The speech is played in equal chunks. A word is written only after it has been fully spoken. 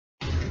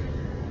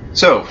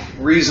So,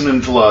 reason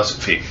and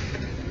philosophy.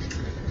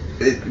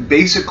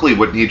 Basically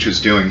what Nietzsche's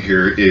doing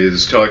here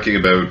is talking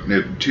about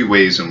two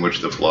ways in which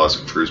the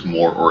philosophers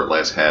more or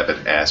less have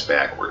it ass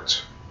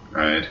backwards,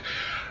 right?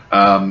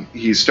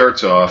 He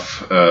starts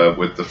off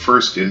with the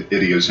first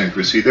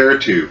idiosyncrasy. There are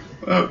two.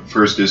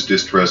 First is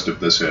distrust of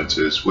the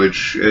senses,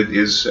 which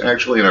is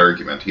actually an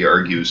argument. He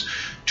argues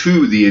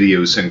to the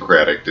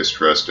idiosyncratic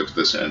distrust of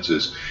the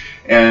senses.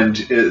 And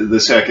the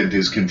second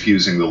is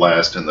confusing the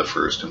last and the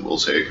first, and we'll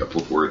say a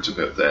couple of words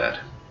about that.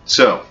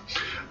 So,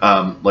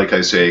 like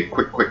I say,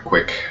 quick.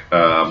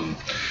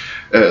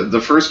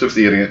 The first of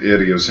the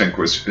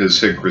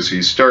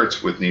idiosyncrasies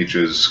starts with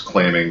Nietzsche's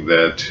claiming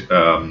that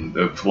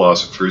the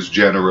philosophers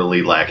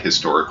generally lack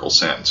historical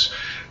sense.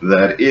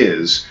 That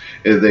is,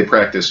 they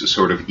practice a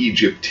sort of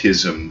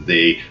Egyptism.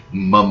 They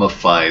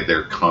mummify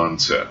their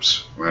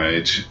concepts,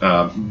 right?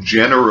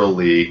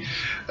 Generally,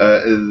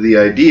 the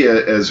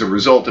idea as a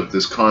result of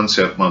this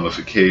concept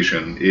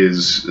mummification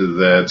is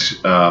that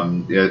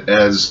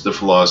as the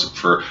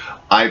philosopher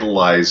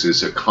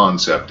idolizes a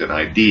concept, an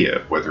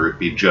idea, whether it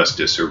be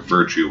justice or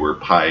virtue or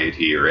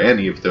piety or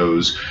any of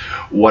those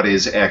what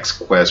is X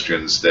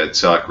questions that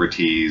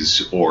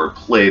Socrates or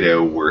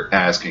Plato were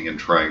asking and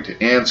trying to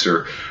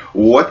answer,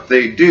 what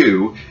they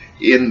do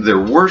in their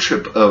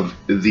worship of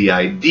the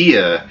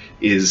idea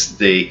is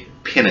they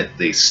pin it,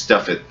 they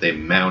stuff it, they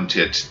mount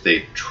it,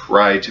 they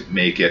try to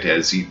make it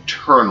as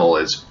eternal,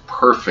 as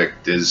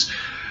perfect as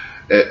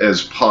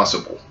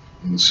possible.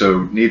 And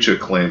so Nietzsche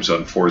claims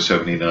on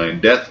 479,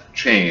 death,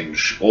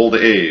 change, old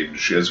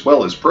age, as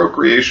well as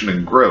procreation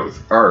and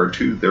growth are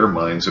to their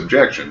minds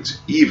objections,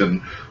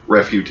 even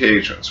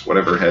refutations.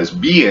 Whatever has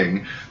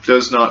being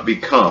does not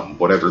become.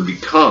 Whatever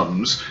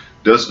becomes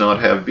does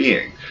not have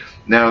being.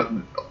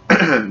 Now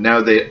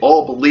they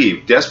all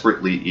believe,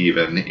 desperately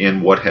even,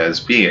 in what has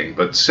being,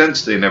 but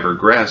since they never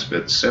grasp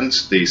it,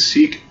 since they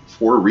seek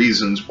for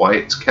reasons why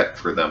it's kept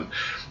for them,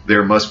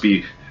 there must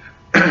be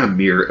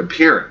mere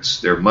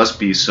appearance. There must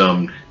be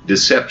some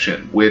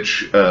deception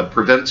which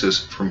prevents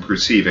us from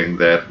perceiving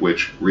that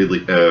which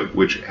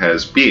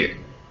has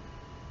being.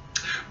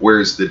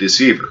 Where's the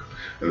deceiver?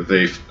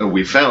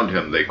 We found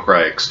him, they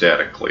cry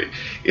ecstatically.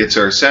 It's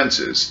our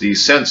senses,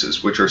 these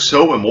senses, which are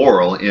so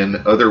immoral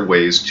in other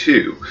ways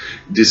too,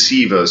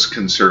 deceive us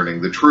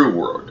concerning the true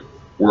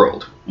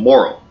world.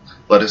 Moral.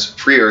 Let us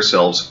free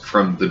ourselves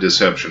from the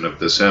deception of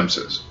the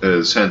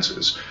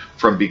senses,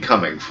 from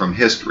becoming, from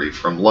history,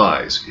 from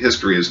lies.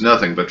 History is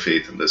nothing but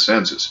faith in the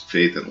senses,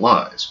 faith in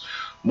lies.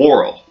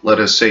 Moral. Let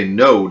us say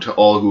no to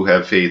all who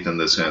have faith in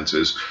the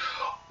senses,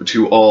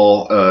 to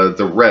all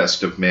the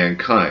rest of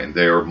mankind.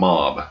 They are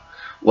mob.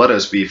 Let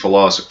us be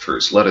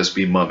philosophers, let us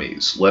be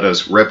mummies, let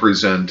us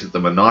represent the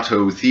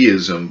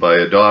monotheism by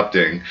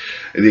adopting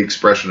the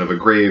expression of a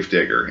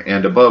gravedigger,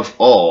 and above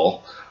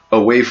all,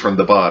 away from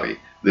the body,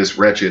 this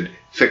wretched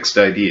fixed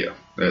idea,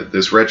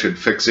 this wretched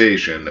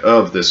fixation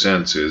of the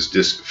senses,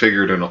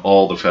 disfigured in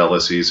all the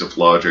fallacies of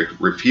logic,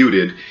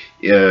 refuted,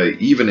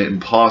 even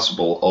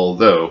impossible,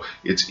 although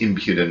it's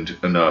impudent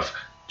enough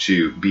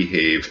to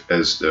behave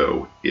as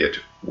though it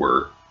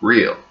were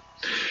real.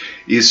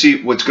 You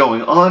see, what's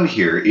going on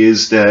here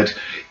is that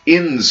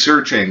in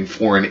searching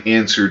for an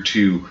answer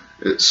to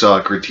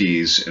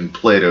Socrates and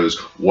Plato's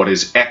what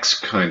is X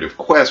kind of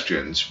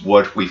questions,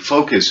 what philosophy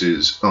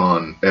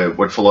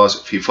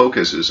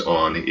focuses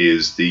on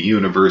is the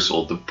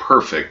universal, the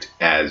perfect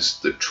as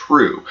the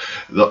true,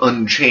 the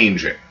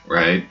unchanging,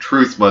 right?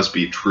 Truth must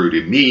be true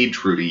to me,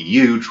 true to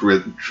you,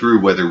 true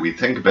whether we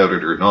think about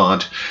it or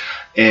not,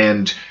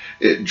 and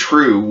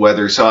true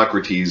whether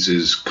Socrates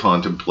is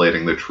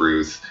contemplating the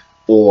truth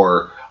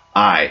or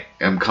I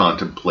am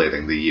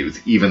contemplating the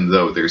youth, even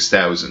though there's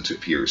thousands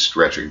of years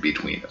stretching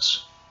between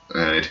us.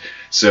 Right?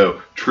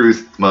 So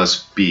truth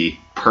must be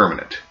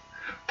permanent.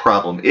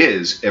 Problem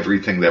is,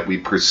 everything that we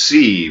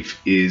perceive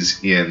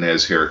is in,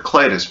 as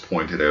Heraclitus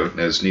pointed out,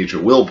 and as Nietzsche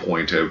will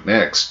point out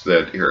next,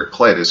 that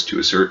Heraclitus to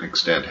a certain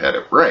extent had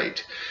it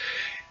right,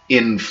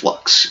 in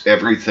flux.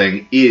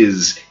 Everything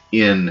is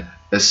in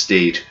a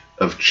state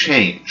of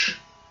change.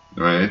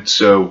 Right?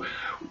 So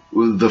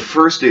the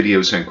first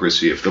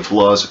idiosyncrasy of the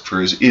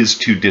philosophers is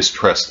to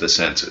distrust the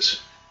senses,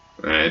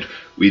 right?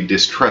 We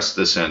distrust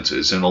the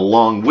senses, and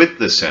along with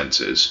the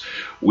senses,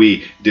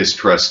 we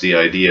distrust the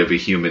idea of a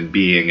human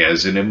being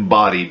as an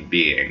embodied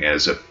being,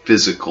 as a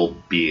physical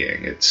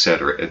being,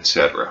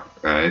 etc.,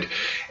 right?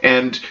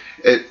 And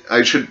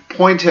I should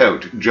point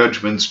out,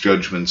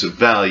 judgments of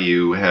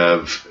value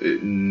have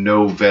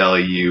no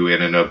value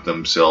in and of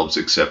themselves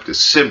except as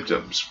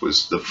symptoms,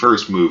 was the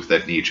first move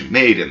that Nietzsche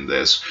made in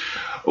this.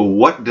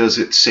 What does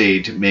it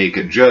say to make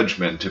a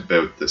judgment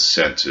about the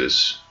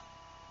senses?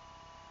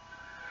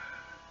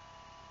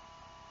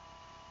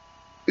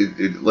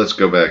 Let's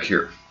go back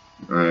here.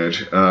 Right.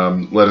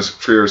 Let us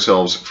free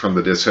ourselves from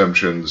the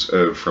deceptions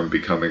from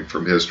becoming,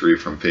 from history,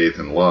 from faith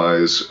and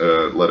lies.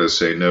 Let us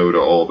say no to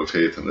all the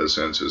faith in the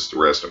senses, the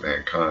rest of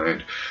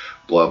mankind,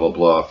 blah, blah,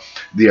 blah.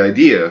 The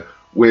idea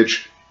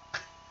which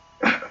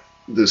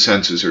the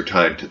senses are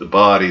tied to the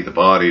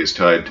body is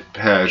tied to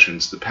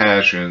passions, the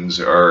passions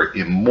are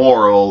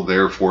immoral,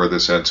 therefore the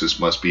senses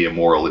must be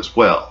immoral as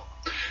well.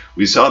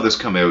 We saw this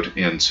come out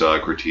in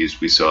Socrates,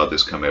 we saw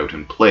this come out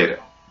in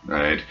Plato,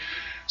 right?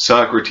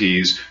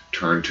 Socrates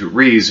turned to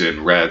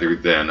reason rather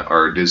than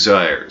our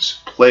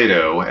desires.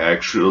 Plato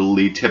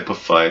actually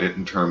typified it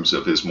in terms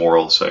of his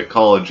moral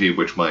psychology,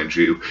 which, mind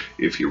you,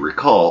 if you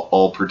recall,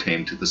 all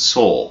pertained to the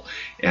soul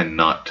and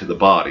not to the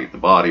body. The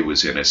body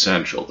was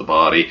inessential. The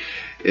body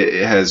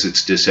has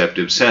its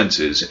deceptive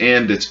senses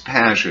and its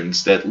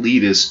passions that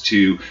lead us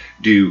to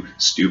do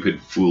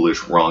stupid,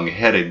 foolish,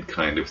 wrong-headed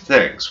kind of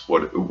things.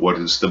 What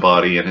does the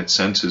body and its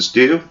senses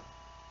do?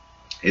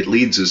 It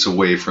leads us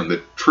away from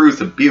the truth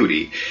of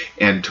beauty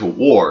and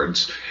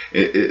towards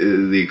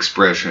the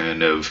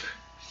expression of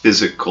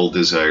physical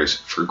desires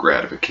for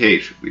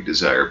gratification. We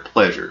desire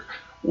pleasure.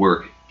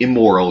 We're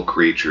immoral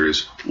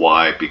creatures.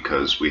 Why?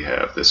 Because we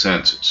have the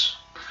senses.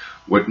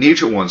 What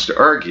Nietzsche wants to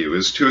argue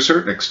is, to a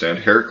certain extent,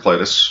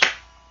 Heraclitus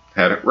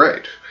had it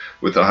right.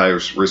 With the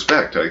highest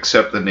respect, I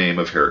accept the name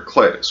of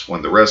Heraclitus.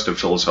 When the rest of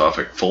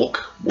philosophic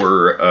folk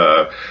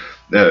were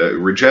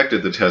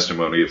rejected the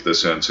testimony of the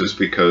senses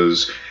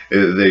because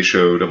they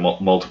showed a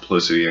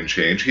multiplicity and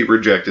change, he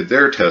rejected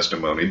their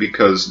testimony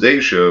because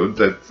they showed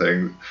that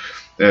things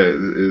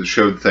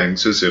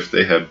as if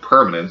they had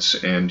permanence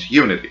and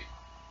unity,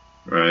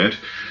 right?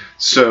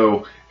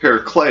 So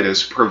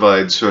Heraclitus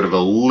provides sort of a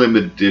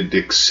limited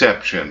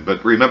exception,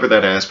 but remember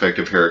that aspect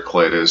of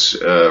Heraclitus,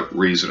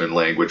 reason and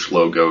language,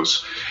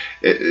 logos.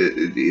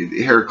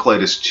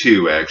 Heraclitus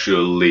too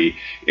actually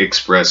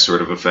expressed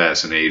sort of a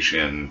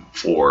fascination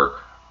for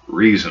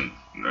reason,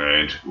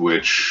 right?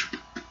 Which,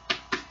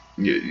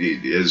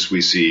 as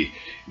we see,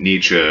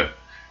 Nietzsche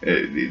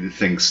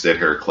thinks that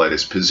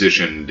Heraclitus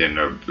positioned in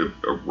a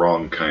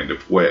wrong kind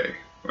of way,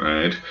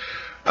 right?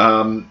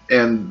 And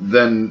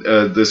then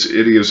this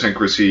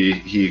idiosyncrasy,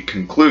 he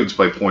concludes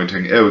by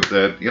pointing out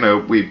that,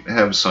 we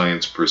have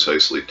science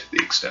precisely to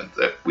the extent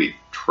that we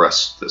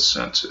trust the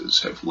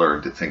senses, have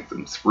learned to think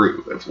them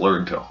through, have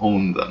learned to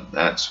hone them,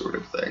 that sort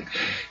of thing.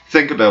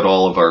 Think about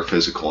all of our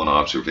physical and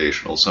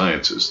observational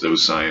sciences,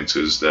 those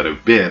sciences that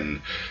have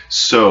been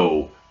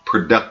so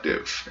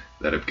productive,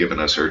 that have given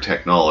us our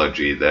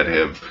technology, that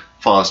have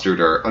fostered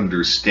our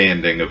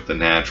understanding of the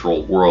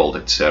natural world,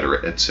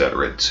 etc.,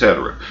 etc.,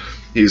 etc.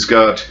 He's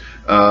got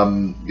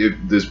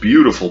this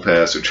beautiful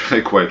passage,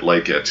 I quite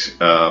like it,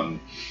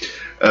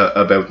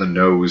 about the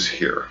nose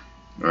here,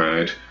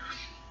 right?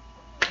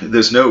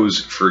 This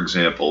nose, for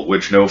example,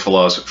 which no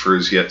philosopher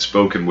has yet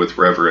spoken with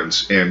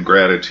reverence and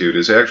gratitude,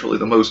 is actually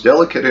the most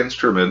delicate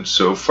instrument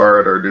so far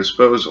at our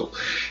disposal.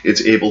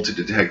 It's able to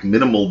detect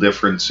minimal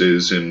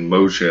differences in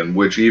motion,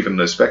 which even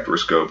a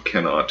spectroscope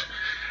cannot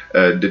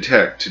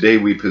detect. Today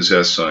we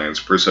possess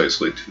science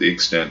precisely to the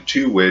extent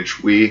to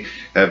which we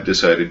have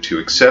decided to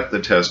accept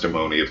the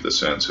testimony of the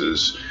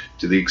senses,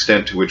 to the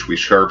extent to which we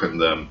sharpen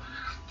them,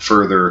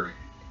 further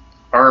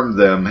arm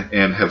them,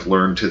 and have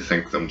learned to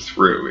think them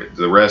through.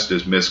 The rest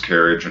is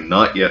miscarriage and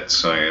not yet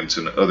science,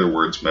 in other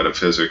words,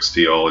 metaphysics,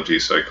 theology,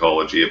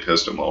 psychology,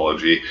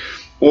 epistemology,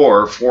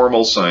 or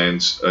formal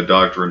science, a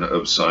doctrine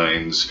of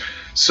signs,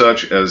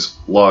 such as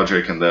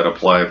logic and that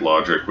applied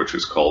logic, which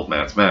is called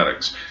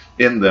mathematics.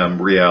 In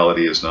them,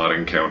 reality is not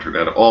encountered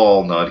at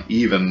all, not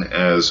even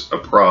as a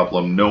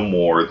problem, no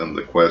more than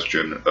the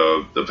question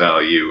of the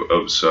value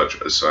of such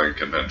a sign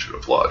convention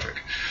of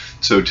logic.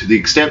 So to the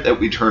extent that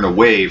we turn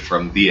away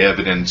from the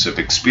evidence of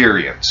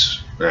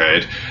experience,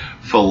 right,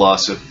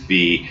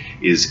 philosophy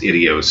is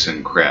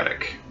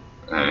idiosyncratic,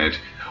 right?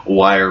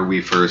 Why are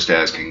we first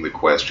asking the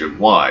question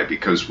why?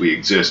 Because we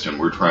exist and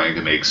we're trying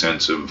to make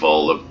sense of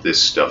all of this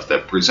stuff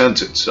that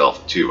presents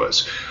itself to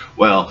us.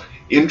 Well,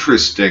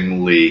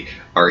 interestingly,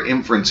 our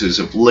inferences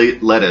have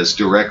led us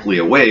directly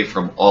away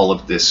from all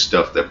of this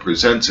stuff that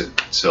presents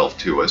itself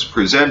to us,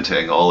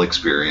 presenting all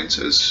experience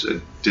as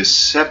a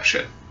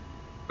deception,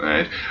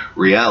 right?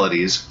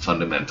 Reality is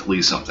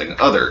fundamentally something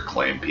other,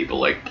 claim people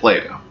like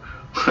Plato,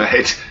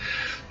 right?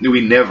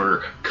 We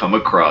never come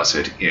across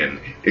it in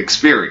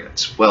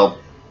experience. Well,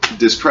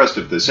 distrust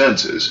of the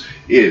senses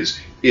is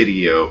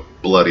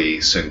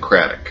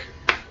bloody-syncratic,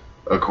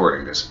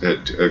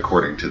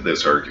 according to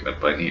this argument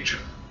by Nietzsche.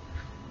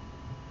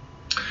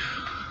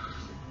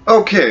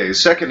 Okay,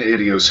 second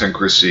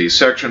idiosyncrasy,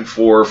 section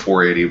 4,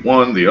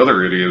 481. The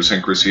other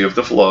idiosyncrasy of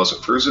the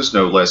philosophers is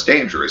no less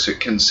dangerous. It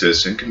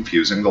consists in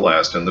confusing the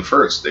last and the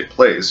first. They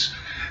place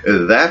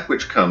that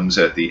which comes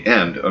at the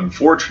end,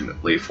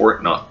 unfortunately, for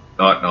it not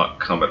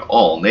come at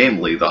all,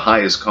 namely the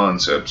highest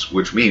concepts,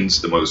 which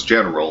means the most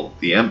general,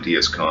 the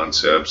emptiest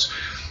concepts,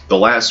 the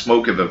last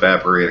smoke of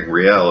evaporating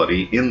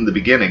reality, in the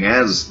beginning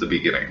as the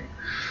beginning.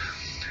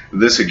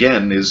 This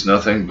again is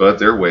nothing but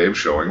their way of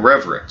showing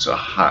reverence.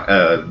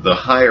 The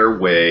higher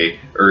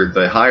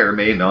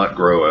may not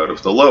grow out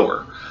of the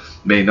lower,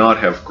 may not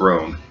have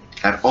grown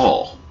at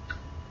all.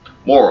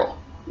 Moral,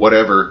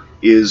 whatever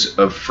is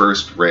of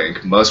first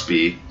rank must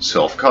be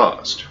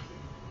self-caused.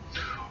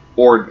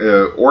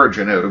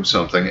 origin out of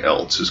something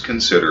else is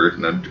considered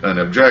an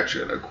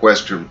objection, a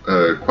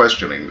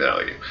questioning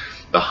value.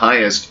 The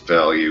highest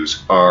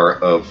values are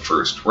of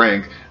first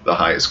rank, the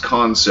highest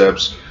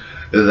concepts,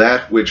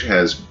 that which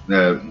has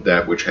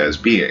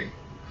being.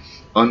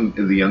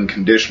 The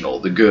unconditional,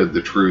 the good,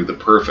 the true, the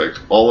perfect,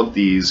 all of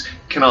these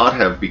cannot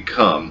have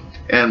become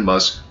and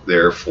must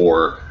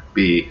therefore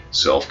be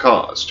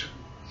self-caused.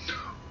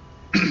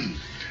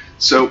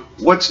 So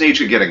what's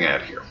Nietzsche getting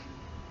at here?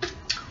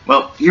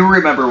 Well, you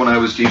remember when I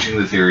was teaching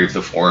the theory of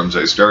the forms,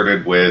 I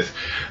started with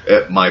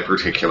my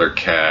particular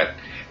cat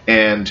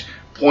and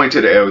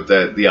pointed out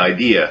that the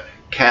idea,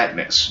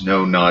 catness,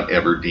 no, not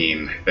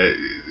Everdeen,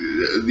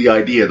 the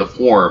idea, the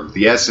form,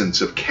 the essence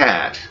of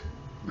cat,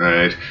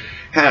 right,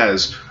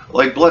 has,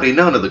 like bloody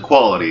none of the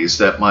qualities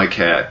that my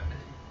cat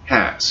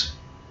has,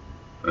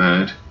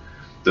 right?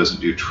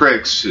 Doesn't do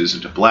tricks,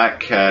 isn't a black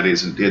cat,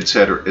 isn't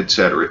etc.,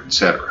 etc.,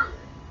 etc.,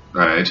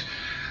 right?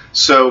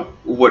 So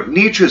what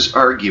Nietzsche's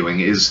arguing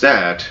is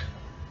that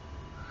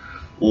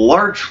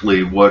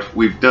largely what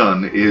we've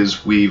done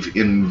is we've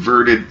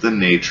inverted the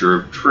nature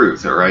of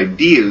truth. Our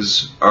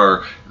ideas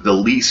are the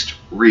least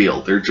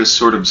real. They're just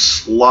sort of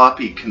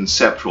sloppy,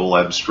 conceptual,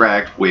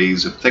 abstract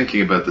ways of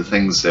thinking about the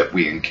things that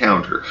we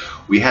encounter.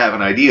 We have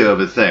an idea of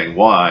a thing.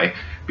 Why?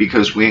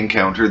 Because we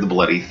encounter the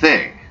bloody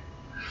thing.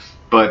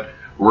 But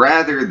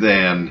rather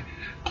than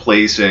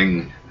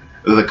placing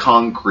the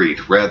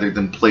concrete, rather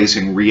than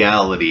placing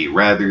reality,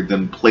 rather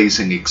than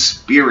placing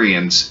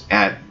experience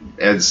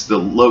as the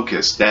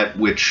locus, that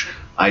which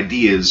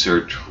ideas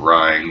are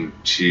trying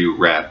to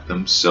wrap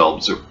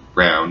themselves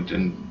around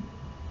and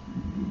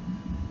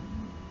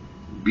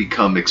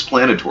become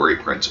explanatory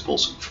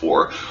principles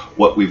for,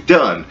 what we've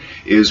done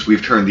is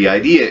we've turned the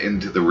idea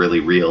into the really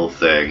real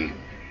thing,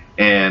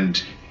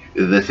 and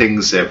the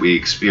things that we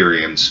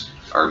experience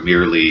are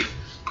merely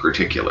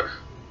particular.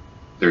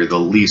 They're the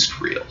least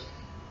real.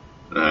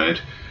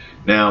 Right?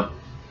 Now,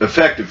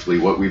 effectively,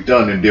 what we've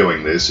done in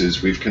doing this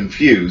is we've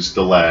confused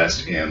the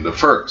last and the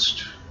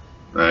first.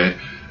 Right?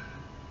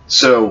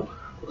 So,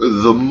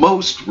 the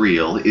most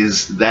real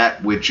is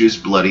that which is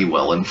bloody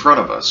well in front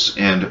of us,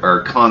 and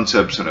our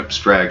concepts and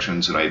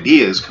abstractions and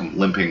ideas come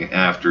limping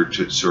after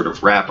to sort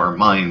of wrap our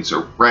minds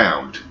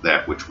around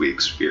that which we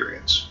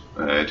experience.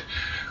 Right?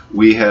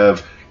 We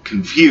have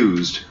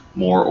confused,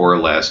 more or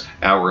less,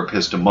 our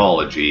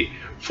epistemology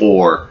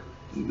for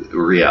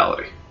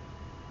reality.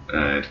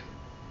 Right.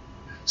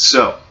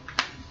 So,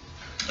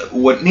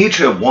 what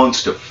Nietzsche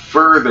wants to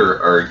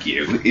further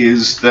argue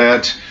is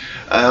that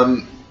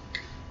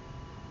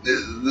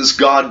this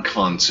God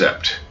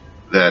concept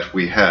that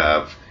we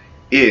have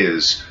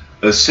is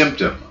a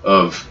symptom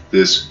of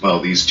this,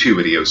 well, these two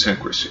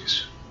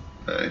idiosyncrasies.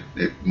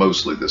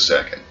 Mostly the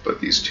second,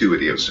 but these two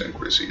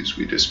idiosyncrasies.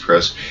 We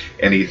distrust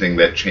anything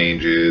that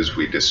changes,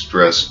 we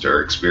distrust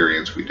our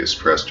experience, we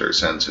distrust our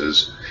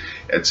senses,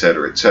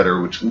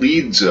 etc., which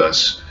leads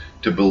us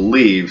to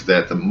believe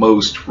that the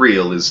most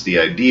real is the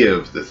idea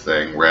of the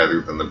thing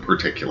rather than the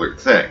particular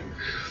thing.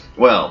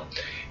 Well,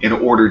 in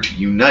order to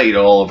unite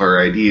all of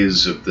our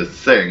ideas of the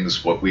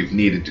things, what we've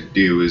needed to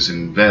do is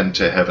invent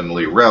a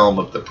heavenly realm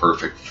of the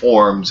perfect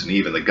forms, and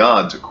even the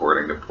gods,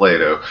 according to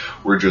Plato,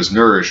 were just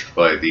nourished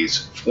by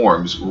these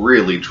forms.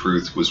 Really,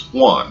 truth was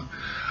one.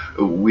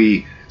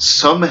 We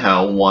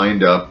somehow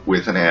wind up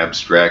with an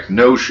abstract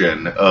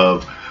notion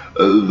of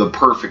the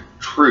perfect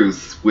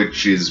truth,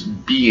 which is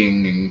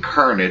being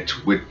incarnate,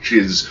 which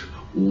is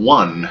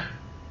one,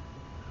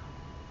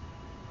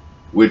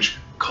 which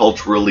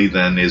culturally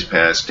then is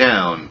passed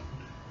down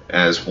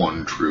as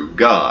one true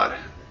God.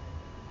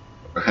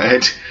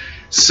 Right?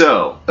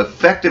 So,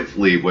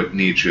 effectively what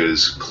Nietzsche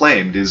has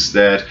claimed is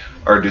that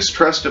our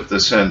distrust of the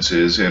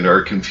senses and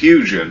our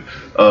confusion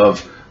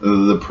of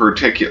the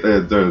particular,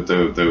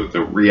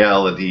 the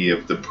reality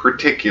of the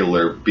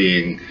particular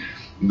being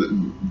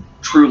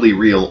truly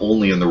real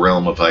only in the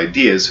realm of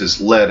ideas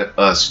has led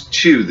us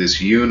to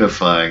this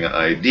unifying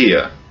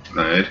idea.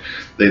 Right?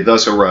 They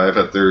thus arrive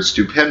at their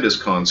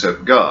stupendous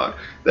concept, God.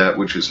 That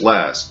which is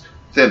last,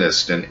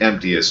 thinnest, and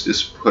emptiest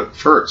is put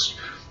first,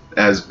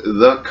 as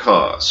the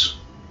cause,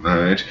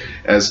 right?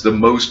 As the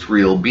most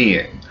real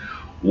being.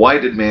 Why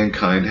did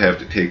mankind have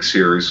to take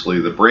seriously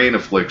the brain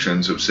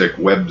afflictions of sick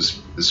web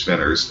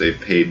spinners? They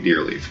paid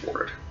dearly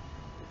for it,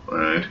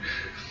 right?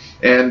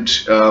 And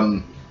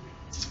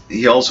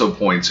he also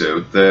points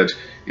out that,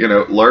 you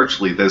know,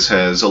 largely this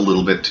has a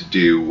little bit to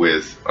do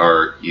with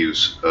our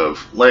use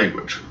of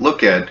language.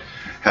 Look at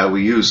how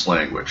we use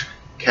language.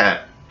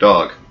 Cat,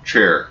 dog,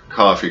 chair,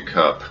 coffee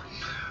cup,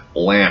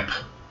 lamp,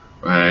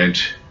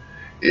 right?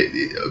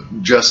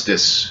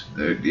 Justice.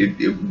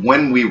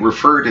 When we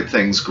refer to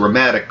things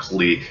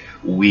grammatically,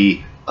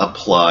 we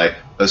apply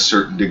a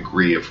certain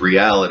degree of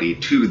reality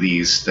to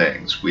these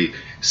things. We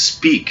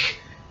speak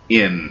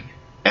in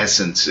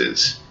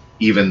essences,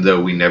 even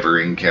though we never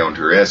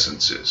encounter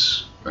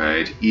essences,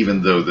 right?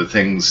 Even though the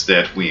things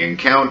that we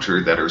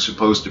encounter that are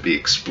supposed to be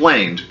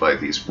explained by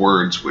these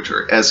words, which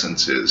are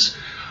essences,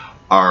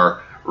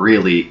 are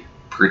really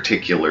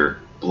particular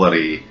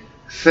bloody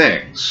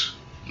things,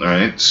 All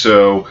right,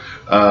 so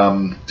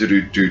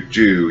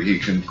he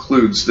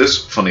concludes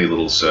this funny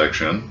little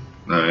section,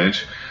 right,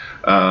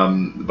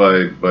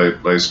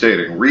 by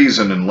stating,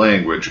 reason and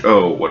language,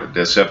 oh, what a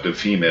deceptive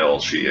female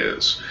she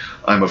is.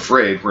 I'm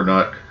afraid we're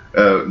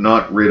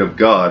not rid of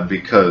God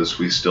because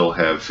we still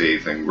have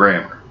faith in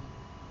grammar.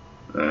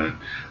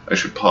 I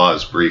should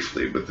pause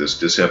briefly with this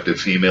deceptive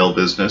female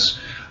business.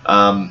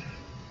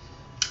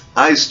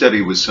 I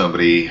study with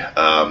somebody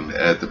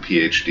at the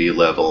PhD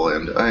level,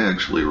 and I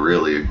actually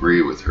really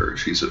agree with her.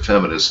 She's a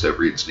feminist that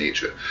reads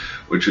Nietzsche,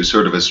 which is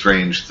sort of a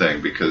strange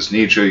thing, because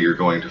Nietzsche, you're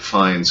going to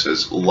find,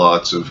 says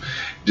lots of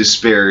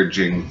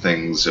disparaging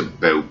things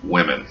about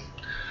women.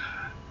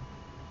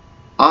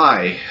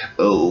 I,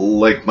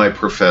 like my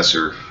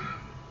professor,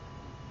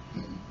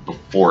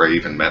 before I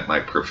even met my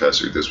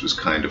professor, this was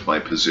kind of my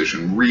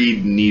position,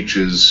 read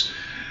Nietzsche's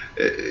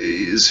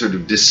sort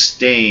of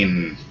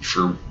disdain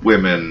for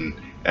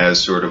women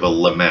as sort of a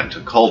lament,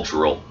 a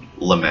cultural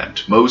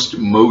lament.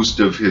 Most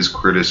of his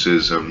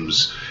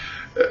criticisms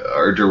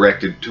are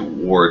directed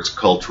towards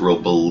cultural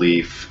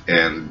belief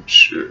and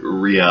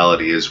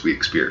reality as we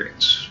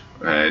experience,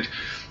 right?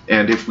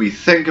 And if we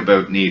think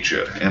about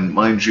Nietzsche, and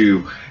mind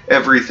you,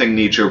 everything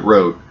Nietzsche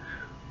wrote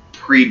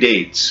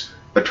predates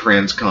a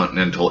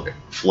transcontinental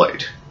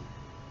flight,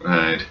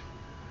 right?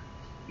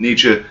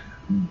 Nietzsche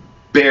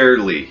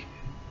barely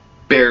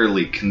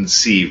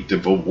conceived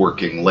of a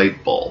working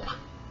light bulb,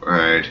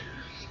 right?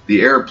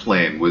 The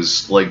airplane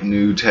was like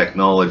new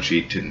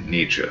technology to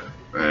Nietzsche,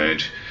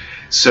 right?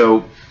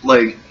 So,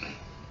 like,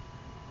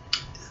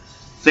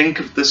 think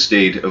of the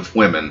state of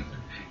women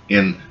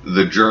in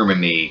the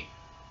Germany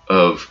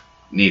of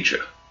Nietzsche,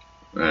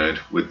 right?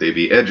 Would they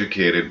be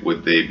educated?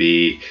 Would they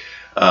be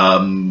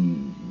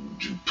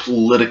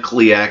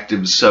politically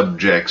active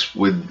subjects?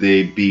 Would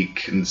they be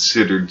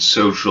considered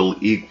social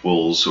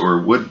equals? Or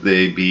would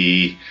they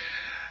be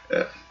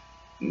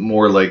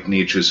more like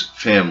Nietzsche's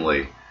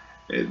family,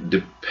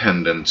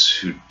 dependents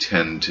who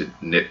tend to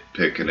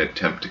nitpick and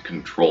attempt to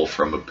control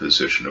from a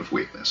position of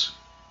weakness?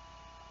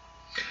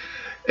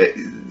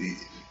 The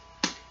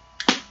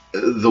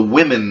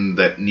women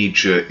that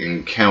Nietzsche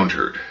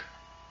encountered,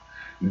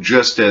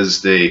 just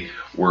as they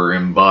were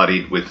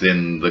embodied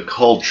within the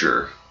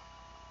culture,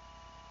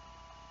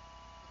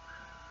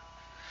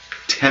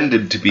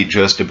 tended to be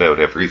just about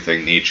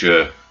everything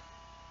Nietzsche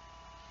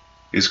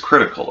is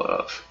critical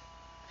of.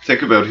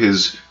 Think about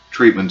his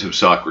treatment of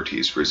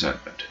Socrates'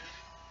 resentment.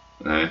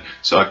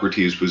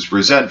 Socrates was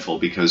resentful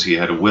because he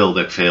had a will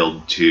that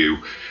failed to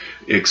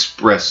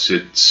express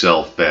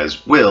itself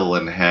as will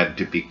and had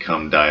to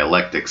become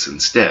dialectics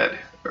instead,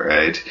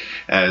 right?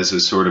 As a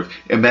sort of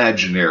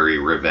imaginary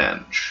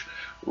revenge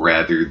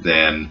rather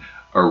than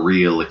a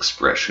real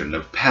expression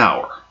of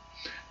power.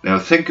 Now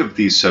think of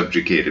these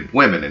subjugated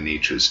women in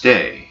Nietzsche's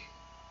day,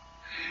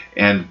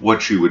 and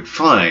what you would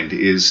find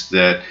is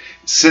that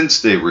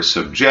since they were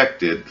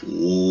subjected,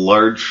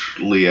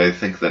 largely I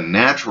think the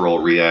natural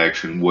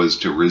reaction was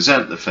to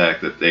resent the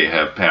fact that they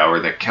have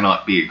power that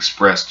cannot be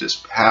expressed as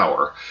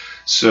power.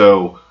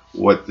 So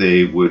what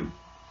they would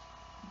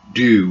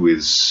do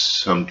is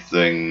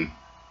something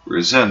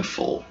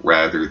resentful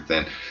rather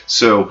than...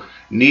 So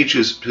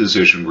Nietzsche's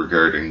position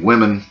regarding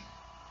women,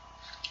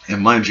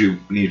 and mind you,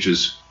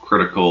 Nietzsche's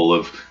critical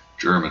of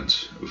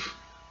Germans, of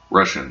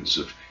Russians,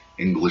 of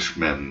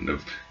Englishmen,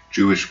 of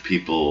Jewish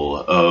people,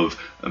 of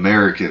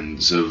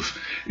Americans, of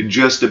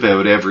just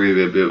about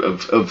every,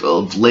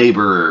 of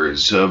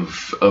laborers, of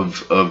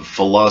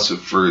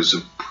philosophers,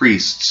 of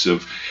priests,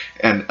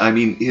 and I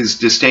mean, his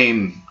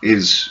disdain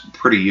is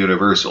pretty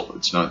universal.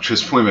 It's not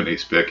just women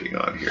he's picking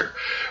on here,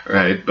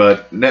 right?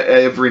 But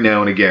every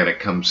now and again it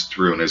comes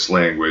through in his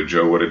language.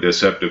 Oh, what a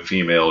deceptive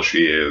female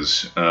she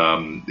is.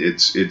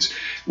 It's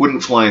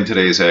wouldn't fly in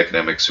today's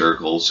academic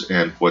circles,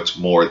 and what's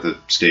more, the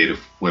state of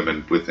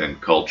women within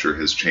culture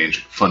has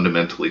changed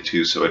fundamentally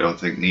too, so I don't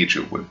think Nietzsche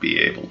would be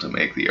able to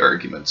make the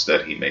arguments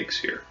that he makes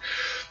here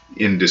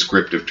in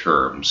descriptive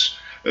terms,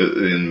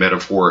 in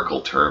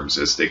metaphorical terms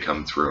as they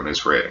come through in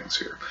his writings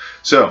here.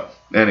 So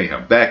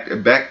anyhow, back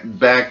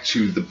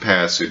to the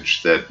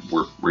passage that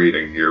we're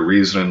reading here.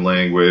 Reason and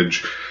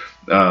language.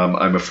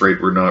 I'm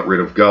afraid we're not rid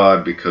of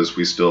God because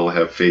we still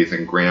have faith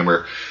in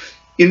grammar.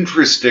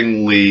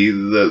 Interestingly,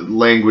 the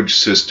language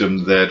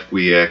system that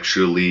we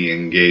actually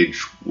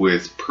engage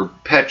with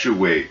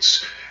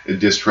perpetuates a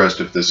distrust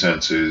of the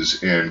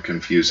senses and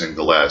confusing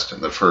the last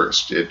and the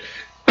first. It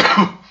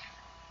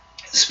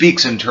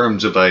speaks in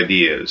terms of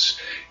ideas,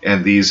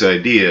 and these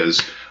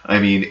ideas, I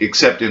mean,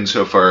 except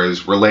insofar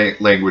as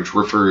language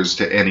refers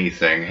to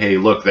anything. Hey,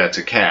 look, that's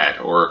a cat,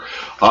 or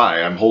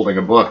hi, I'm holding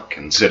a book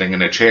and sitting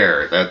in a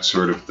chair, that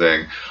sort of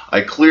thing.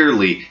 I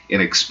clearly,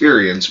 in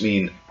experience,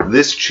 mean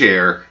this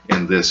chair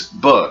and this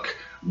book,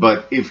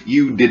 but if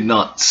you did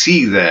not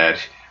see that,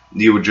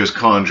 you would just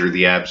conjure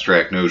the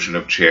abstract notion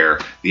of chair,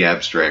 the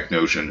abstract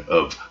notion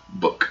of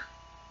book.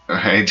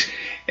 Right?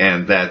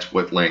 And that's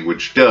what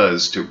language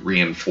does to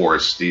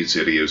reinforce these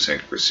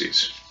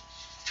idiosyncrasies.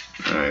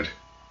 Right?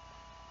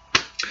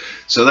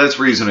 So that's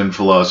reason in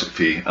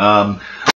philosophy.